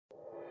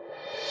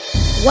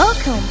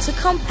Welcome to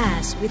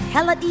Compass with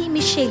Heladi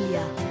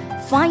Michelia,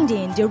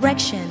 finding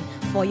direction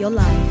for your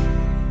life.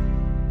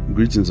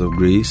 Greetings of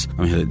grace.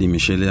 I'm Heladi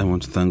Michelia. I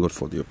want to thank God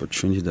for the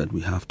opportunity that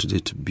we have today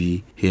to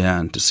be here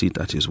and to sit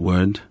at His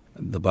Word.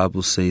 The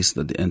Bible says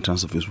that the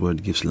entrance of His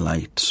Word gives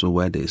light. So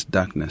where there is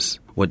darkness,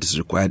 what is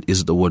required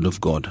is the Word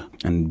of God,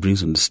 and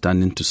brings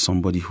understanding to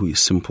somebody who is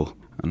simple.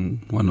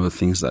 And one of the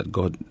things that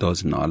God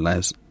does in our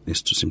lives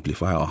is to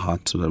simplify our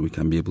hearts so that we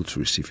can be able to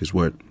receive His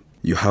Word.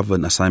 You have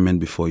an assignment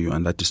before you,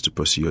 and that is to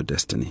pursue your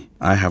destiny.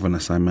 I have an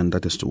assignment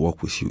that is to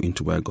walk with you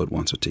into where God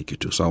wants to take you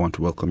to. So I want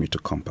to welcome you to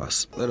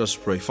Compass. Let us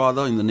pray.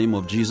 Father, in the name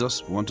of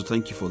Jesus, we want to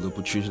thank you for the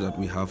opportunity that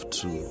we have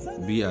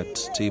to be at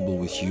table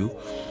with you.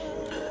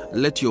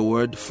 Let your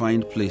word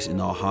find place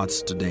in our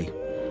hearts today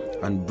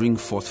and bring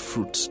forth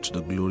fruits to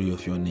the glory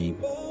of your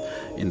name.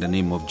 In the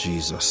name of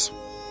Jesus.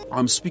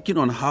 I'm speaking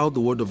on how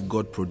the word of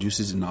God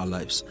produces in our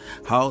lives.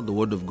 How the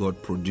word of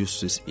God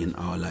produces in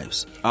our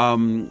lives.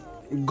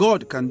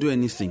 God can do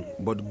anything,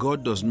 but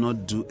God does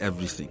not do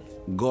everything.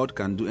 God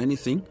can do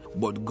anything,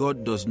 but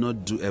God does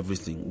not do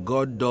everything.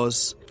 God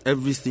does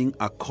everything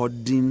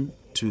according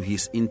to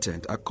His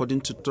intent, according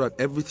to that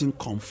everything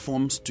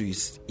conforms to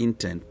His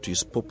intent, to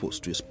His purpose,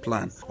 to His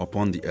plan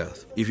upon the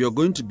earth. If you're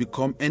going to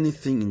become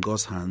anything in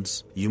God's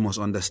hands, you must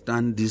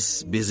understand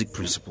this basic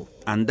principle,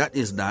 and that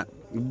is that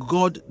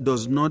God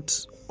does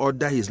not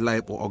order His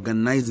life or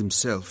organize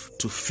Himself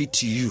to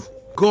fit you.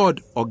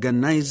 God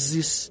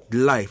organizes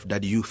life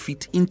that you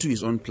fit into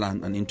His own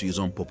plan and into His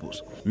own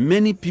purpose.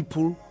 Many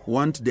people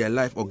want their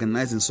life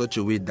organized in such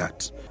a way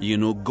that,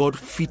 God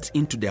fits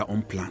into their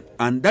own plan.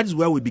 And that is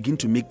where we begin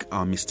to make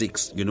our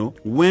mistakes,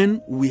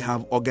 When we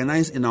have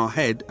organized in our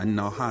head and in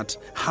our heart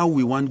how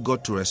we want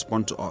God to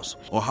respond to us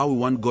or how we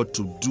want God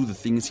to do the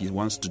things He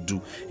wants to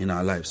do in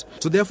our lives.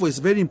 So therefore, it's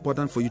very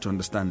important for you to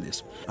understand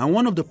this. And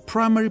one of the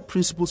primary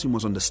principles you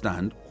must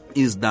understand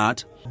is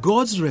that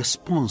God's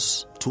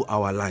response to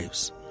our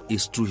lives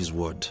is through His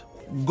word.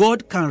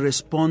 God can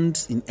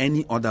respond in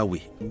any other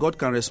way. God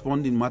can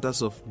respond in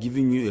matters of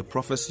giving you a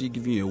prophecy,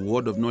 giving you a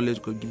word of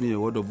knowledge, giving you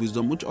a word of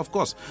wisdom, which of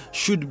course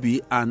should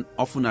be and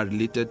often are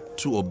related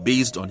to or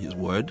based on His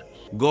word.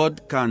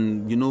 God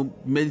can,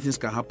 many things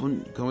can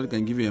happen. Somebody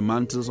can give you a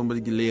mantle,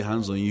 somebody can lay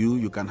hands on you,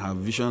 you can have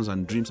visions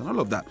and dreams and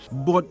all of that.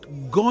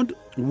 But God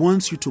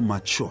wants you to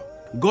mature.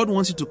 God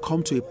wants you to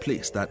come to a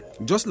place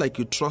that just like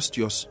you trust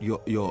your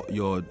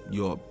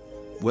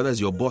whether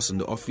it's your boss in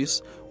the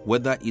office,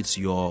 whether it's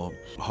your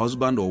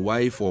husband or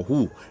wife or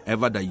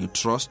whoever that you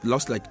trust,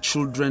 just like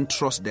children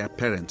trust their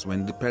parents.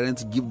 When the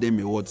parents give them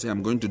a word, say,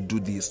 I'm going to do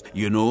this,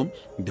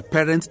 the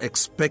parents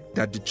expect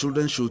that the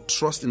children should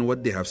trust in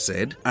what they have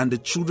said, and the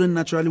children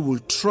naturally will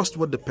trust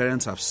what the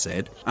parents have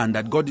said, and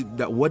that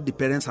what the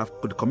parents have,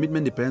 the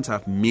commitment the parents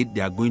have made,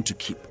 they are going to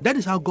keep. That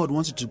is how God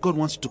wants you to. God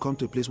wants you to come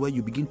to a place where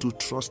you begin to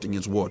trust in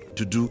His word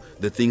to do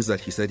the things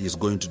that He said He's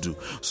going to do.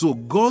 So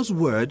God's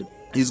word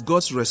is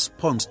God's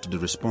response to the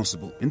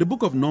responsible. In the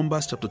book of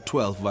Numbers chapter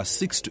 12 verse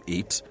 6 to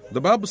 8, the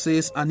Bible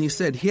says, and He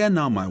said, hear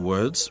now my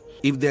words,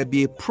 if there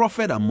be a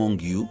prophet among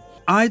you,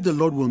 I the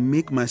Lord will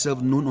make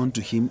myself known unto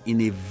him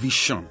in a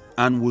vision,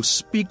 and will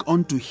speak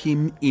unto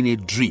him in a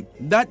dream.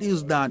 That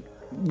is that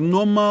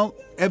normal,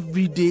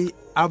 everyday,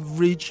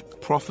 average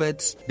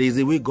prophets, there is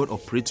a way God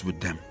operates with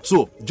them.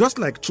 So, just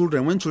like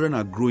children, when children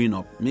are growing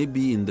up,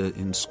 maybe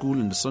in school,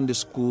 in the Sunday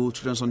school,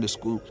 children's Sunday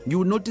school, you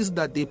will notice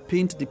that they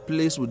paint the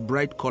place with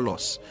bright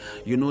colors.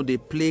 They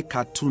play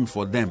cartoon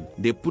for them.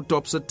 They put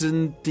up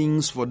certain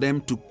things for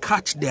them to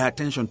catch their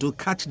attention, to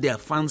catch their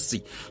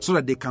fancy, so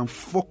that they can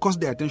focus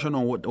their attention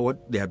on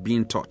what they are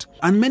being taught.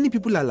 And many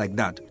people are like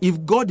that.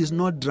 If God is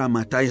not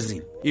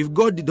dramatizing, if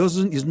God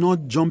is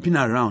not jumping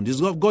around,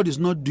 if God is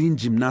not doing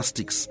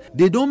gymnastics,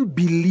 they don't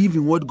believe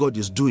in what God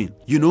is doing.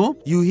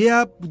 You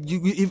hear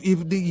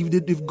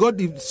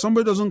if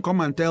somebody doesn't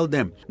come and tell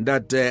them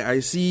that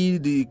I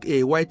see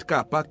a white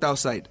car parked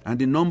outside and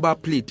the number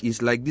plate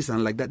is like this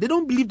and like that, they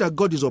don't believe that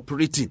God is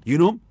operating.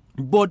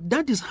 But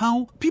that is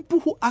how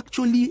people who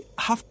actually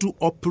have to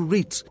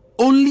operate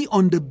only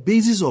on the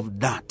basis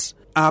of that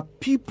are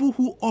people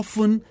who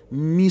often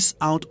miss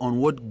out on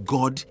what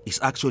God is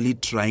actually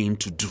trying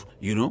to do.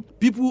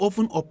 People who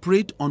often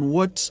operate on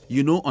what,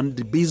 on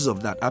the basis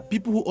of that are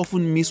people who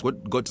often miss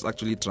what God is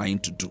actually trying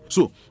to do.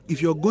 So,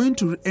 if you're going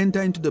to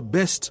enter into the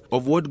best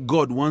of what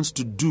God wants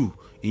to do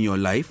in your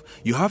life,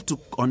 you have to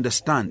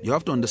understand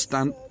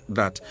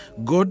that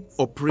God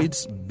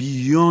operates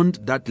beyond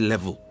that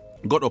level.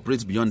 God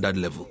operates beyond that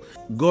level.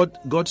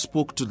 God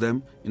spoke to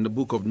them in the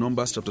book of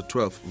Numbers chapter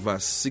 12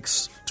 verse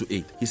 6 to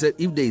 8. He said,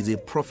 if there is a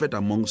prophet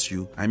amongst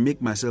you, I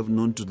make myself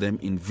known to them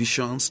in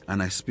visions,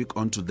 and I speak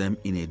unto them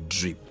in a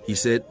dream. He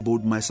said,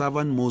 but my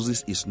servant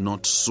Moses is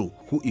not so,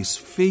 who is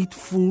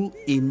faithful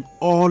in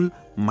all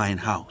mine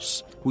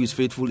house. Who is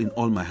faithful in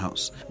all my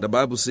house. The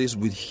Bible says,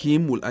 with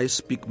him will I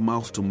speak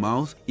mouth to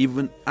mouth,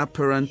 even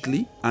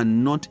apparently,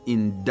 and not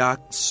in dark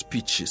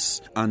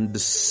speeches. And the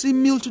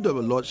similitude of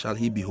the Lord shall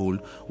he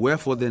behold.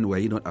 Wherefore then were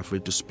ye not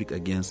afraid to speak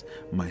against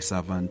my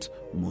servant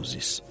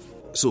Moses?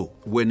 So,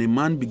 when a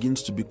man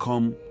begins to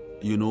become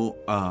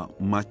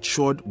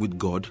matured with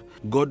God,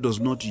 God does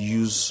not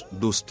use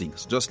those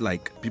things, just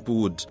like people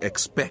would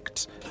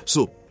expect.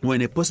 So,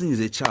 when a person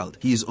is a child,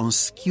 he is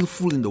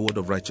unskillful in the word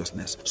of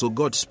righteousness. So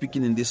God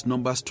speaking in this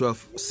Numbers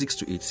 12,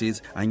 6-8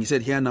 says, and he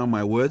said, hear now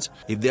my words,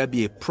 if there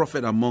be a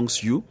prophet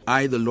amongst you,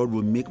 I the Lord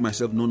will make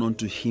myself known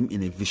unto him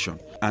in a vision,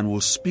 and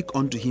will speak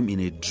unto him in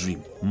a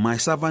dream. My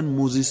servant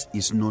Moses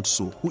is not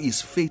so, who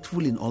is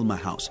faithful in all my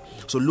house.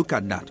 So look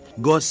at that.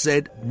 God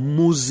said,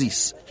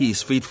 Moses, he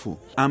is faithful.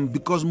 And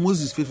because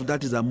Moses is faithful,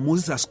 that is that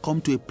Moses has come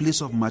to a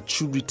place of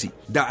maturity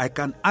that I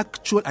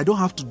don't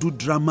have to do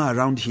drama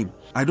around him.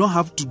 I don't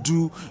have to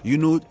do,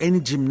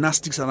 any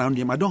gymnastics around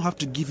him. I don't have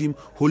to give him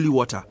holy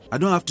water. I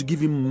don't have to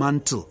give him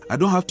mantle. I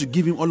don't have to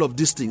give him all of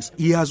these things.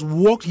 He has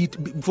walked.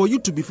 For you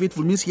to be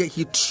faithful means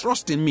he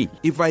trusts in me.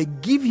 If I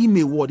give him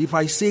a word, if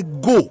I say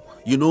go,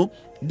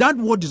 that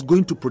word is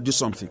going to produce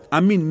something.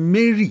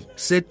 Mary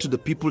said to the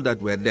people that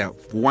were there,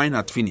 wine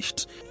had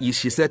finished.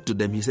 She said to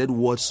them, he said,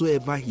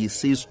 whatsoever he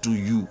says to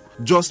you,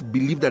 just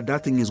believe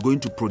that thing is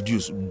going to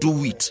produce.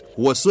 Do it.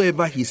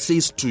 Whatsoever he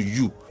says to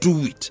you,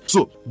 do it.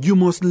 So you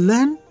must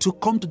learn to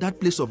come to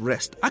that place of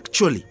rest.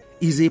 Actually,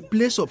 is a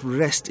place of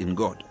rest in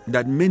God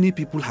that many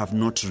people have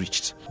not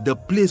reached. The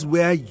place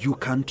where you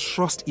can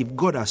trust if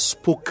God has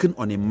spoken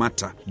on a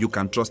matter, you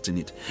can trust in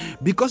it.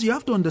 Because you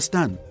have to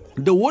understand,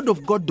 the word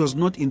of God does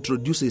not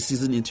introduce a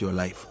season into your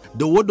life.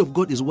 The word of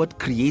God is what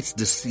creates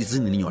the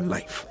season in your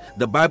life.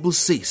 The Bible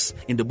says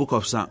in the book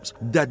of Psalms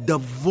that the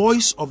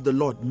voice of the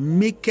Lord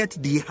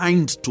maketh the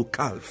hind to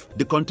calve.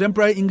 The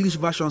contemporary English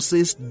version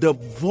says the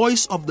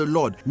voice of the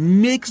Lord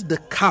makes the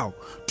cow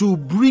to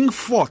bring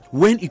forth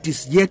when it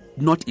is yet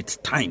not its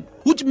time.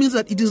 Which means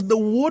that it is the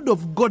word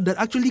of God that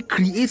actually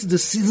creates the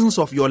seasons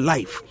of your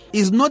life.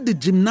 It's not the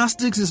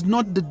gymnastics, it's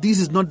not the this,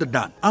 it's not the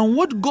that. And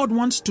what God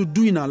wants to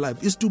do in our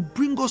life is to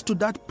bring us to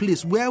that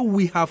place where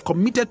we have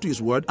committed to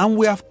his word and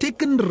we have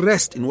taken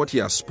rest in what he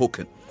has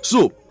spoken.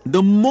 So,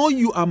 the more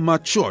you are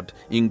matured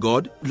in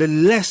God, the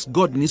less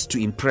God needs to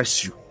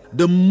impress you.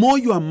 The more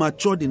you are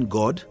matured in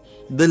God,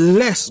 the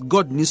less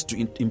God needs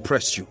to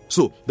impress you.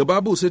 So, the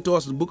Bible says to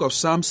us in the book of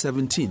Psalm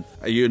 17,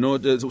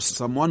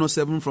 Psalm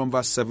 107 from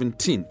verse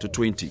 17 to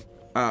 20.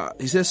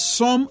 He says,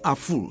 some are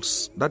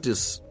fools. That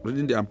is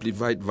reading the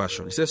Amplified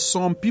Version. He says,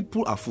 some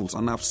people are fools.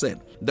 And I've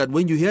said that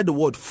when you hear the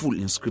word fool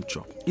in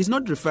scripture, it's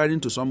not referring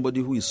to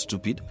somebody who is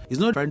stupid. It's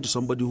not referring to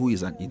somebody who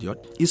is an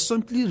idiot. It's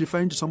simply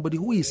referring to somebody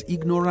who is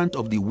ignorant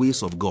of the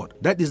ways of God.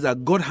 That is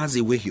that God has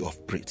a way he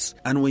operates.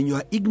 And when you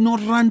are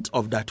ignorant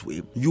of that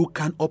way, you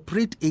can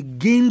operate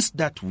against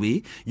that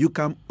way. You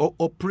can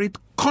operate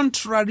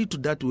contrary to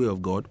that way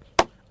of God.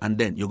 And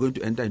then you're going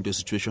to enter into a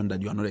situation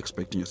that you are not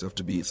expecting yourself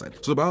to be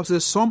inside. So the Bible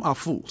says, some are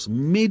fools,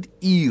 made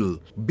ill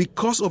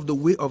because of the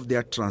way of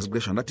their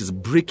transgression, that is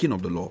breaking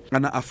of the law,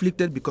 and are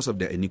afflicted because of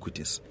their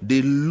iniquities.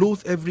 They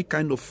loathe every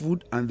kind of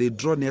food, and they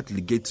draw near to the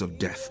gates of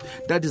death.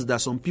 That is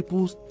that some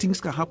people, things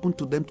can happen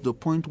to them to the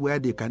point where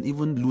they can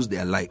even lose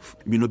their life,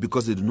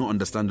 because they do not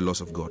understand the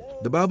laws of God.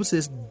 The Bible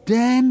says,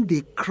 then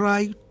they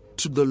cry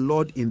to the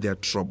Lord in their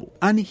trouble,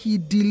 and he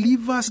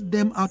delivers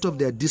them out of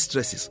their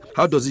distresses.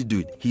 How does he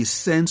do it? He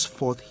sends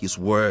forth his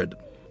word,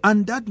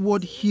 and that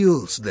word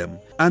heals them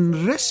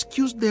and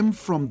rescues them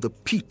from the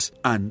pit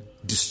and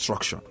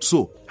destruction.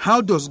 So,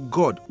 how does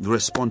God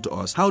respond to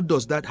us? How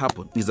does that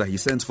happen? Is that he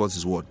sends forth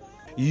his word.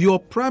 Your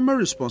primary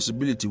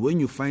responsibility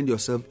when you find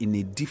yourself in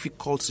a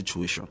difficult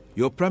situation,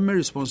 your primary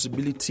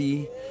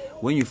responsibility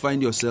when you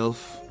find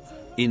yourself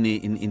in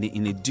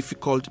a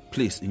difficult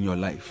place in your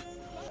life,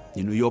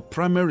 your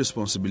primary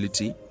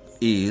responsibility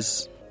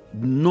is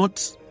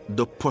not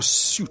the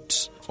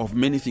pursuit of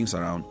many things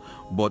around,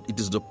 but it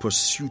is the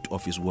pursuit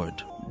of his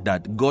word.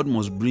 That God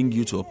must bring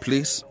you to a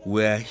place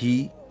where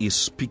he is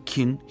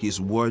speaking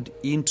his word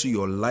into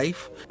your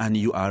life and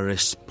you are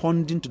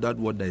responding to that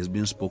word that is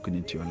being spoken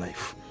into your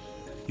life.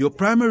 Your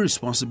primary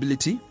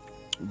responsibility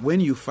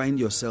when you find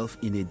yourself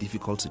in a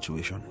difficult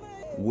situation,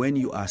 when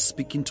you are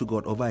speaking to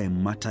God over a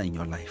matter in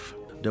your life,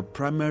 the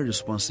primary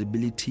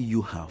responsibility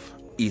you have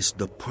is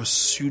the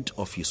pursuit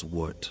of his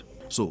word.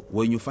 So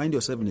when you find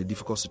yourself in a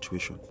difficult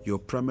situation, your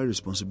primary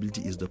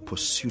responsibility is the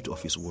pursuit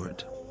of his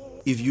word.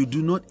 If you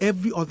do not,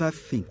 every other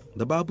thing,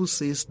 the Bible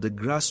says the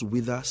grass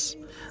withers,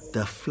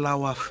 the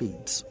flower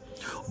fades,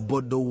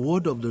 but the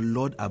word of the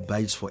Lord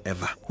abides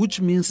forever.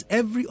 Which means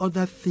every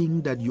other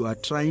thing that you are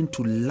trying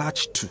to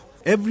latch to,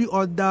 every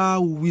other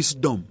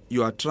wisdom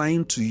you are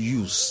trying to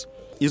use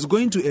is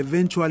going to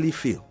eventually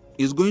fail.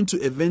 Is going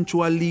to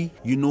eventually,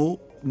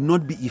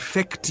 not be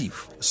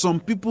effective. Some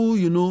people,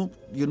 they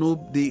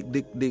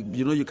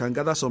you can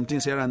gather some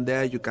things here and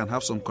there, you can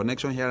have some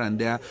connection here and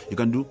there, you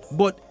can do.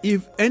 But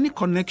if any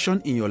connection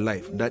in your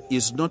life that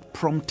is not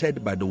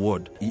prompted by the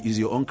word is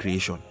your own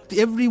creation,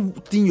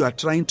 everything you are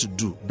trying to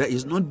do that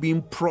is not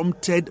being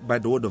prompted by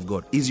the word of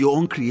God is your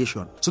own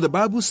creation. So the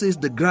Bible says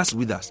the grass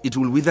withers, it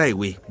will wither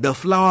away. The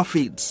flower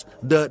fades.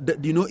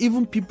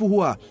 Even people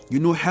who are,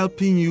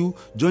 helping you,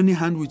 joining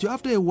hand with you,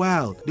 after a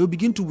while, they'll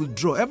begin to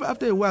withdraw.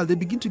 After a while, they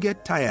begin to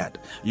get tired.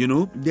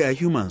 They are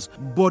humans.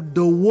 But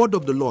the word of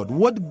of the Lord,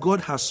 what God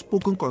has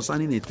spoken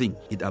concerning a thing,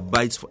 it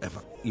abides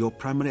forever. Your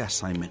primary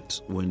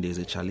assignment when there's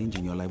a challenge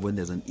in your life, when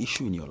there's an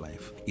issue in your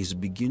life, is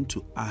begin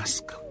to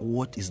ask,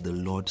 what is the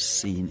Lord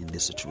saying in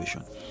this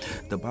situation?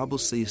 The Bible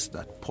says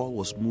that Paul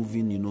was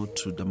moving,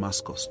 to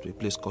Damascus, to a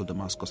place called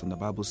Damascus. And the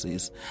Bible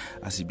says,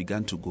 as he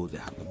began to go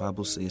there, the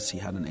Bible says he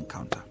had an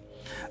encounter.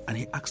 And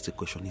he asked a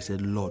question. He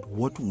said, Lord,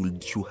 what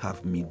would you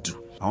have me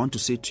do? I want to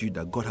say to you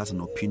that God has an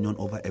opinion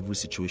over every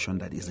situation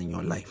that is in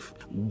your life.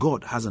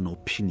 God has an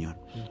opinion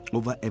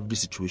over every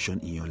situation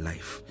in your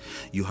life.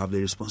 You have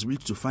the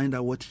responsibility to find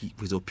out what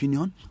his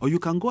opinion, or you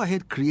can go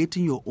ahead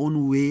creating your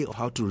own way of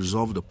how to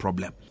resolve the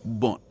problem.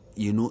 But,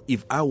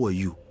 if I were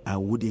you, I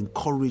would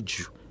encourage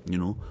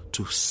you,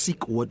 to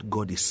seek what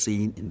God is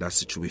saying in that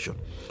situation.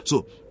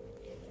 So,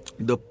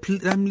 the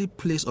primary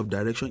place of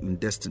direction in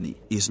destiny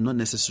is not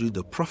necessarily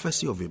the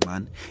prophecy of a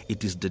man,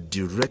 it is the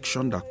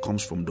direction that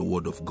comes from the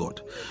word of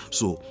God.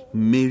 So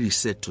Mary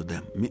said to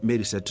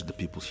the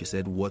people, she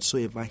said,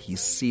 whatsoever he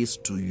says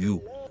to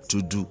you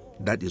to do,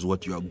 that is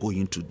what you are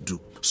going to do.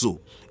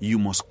 So you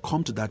must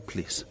come to that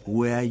place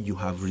where you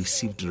have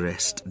received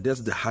rest.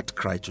 That's the heart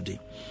cry today,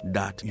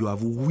 that you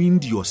have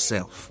weaned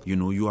yourself,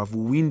 you have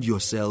weaned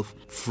yourself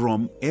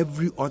from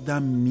every other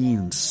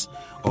means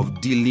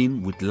of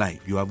dealing with life.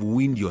 You have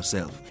weaned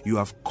yourself. You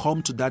have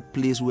come to that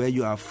place where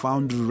you have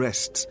found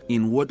rest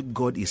in what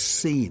God is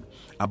saying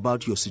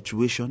about your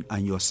situation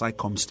and your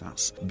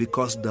circumstance,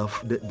 because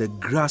the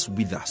grass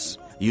withers,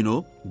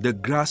 the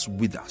grass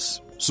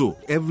withers. So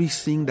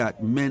everything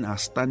that men are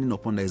standing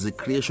upon, that is a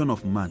creation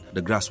of man,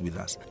 the grass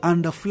withers.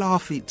 And the flower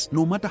fades.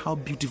 No matter how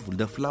beautiful,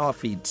 the flower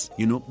fades.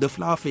 The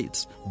flower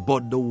fades.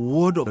 But the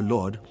word of the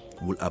Lord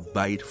will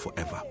abide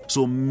forever.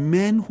 So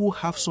men who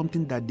have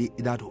something that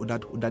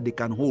they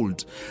can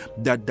hold,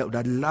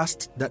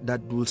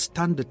 that will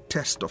stand the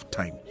test of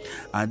time,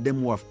 are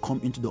them who have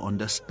come into the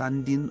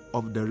understanding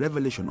of the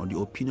revelation or the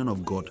opinion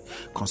of God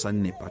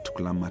concerning a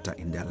particular matter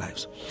in their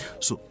lives.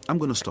 So I'm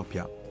going to stop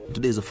here.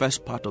 Today is the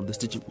first part of this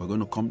teaching. We're going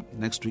to come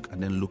next week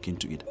and then look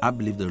into it. I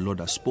believe the Lord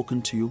has spoken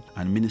to you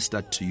and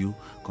ministered to you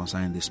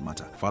concerning this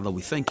matter. Father,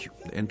 we thank you.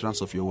 The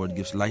entrance of your word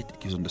gives light, it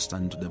gives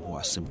understanding to them who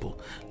are simple.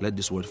 Let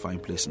this word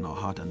find place in our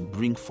heart and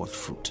bring forth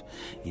fruit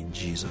in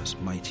Jesus'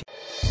 mighty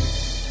name.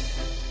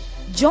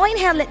 Join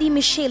Heladi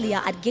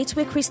Michelia at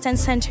Gateway Christian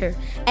Center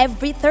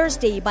every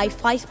Thursday by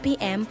 5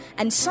 p.m.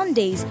 and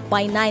Sundays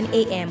by 9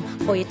 a.m.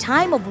 for a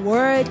time of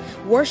word,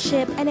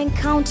 worship, and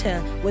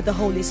encounter with the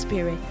Holy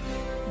Spirit.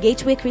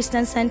 Gateway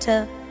Christian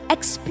Center,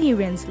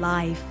 experience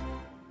life.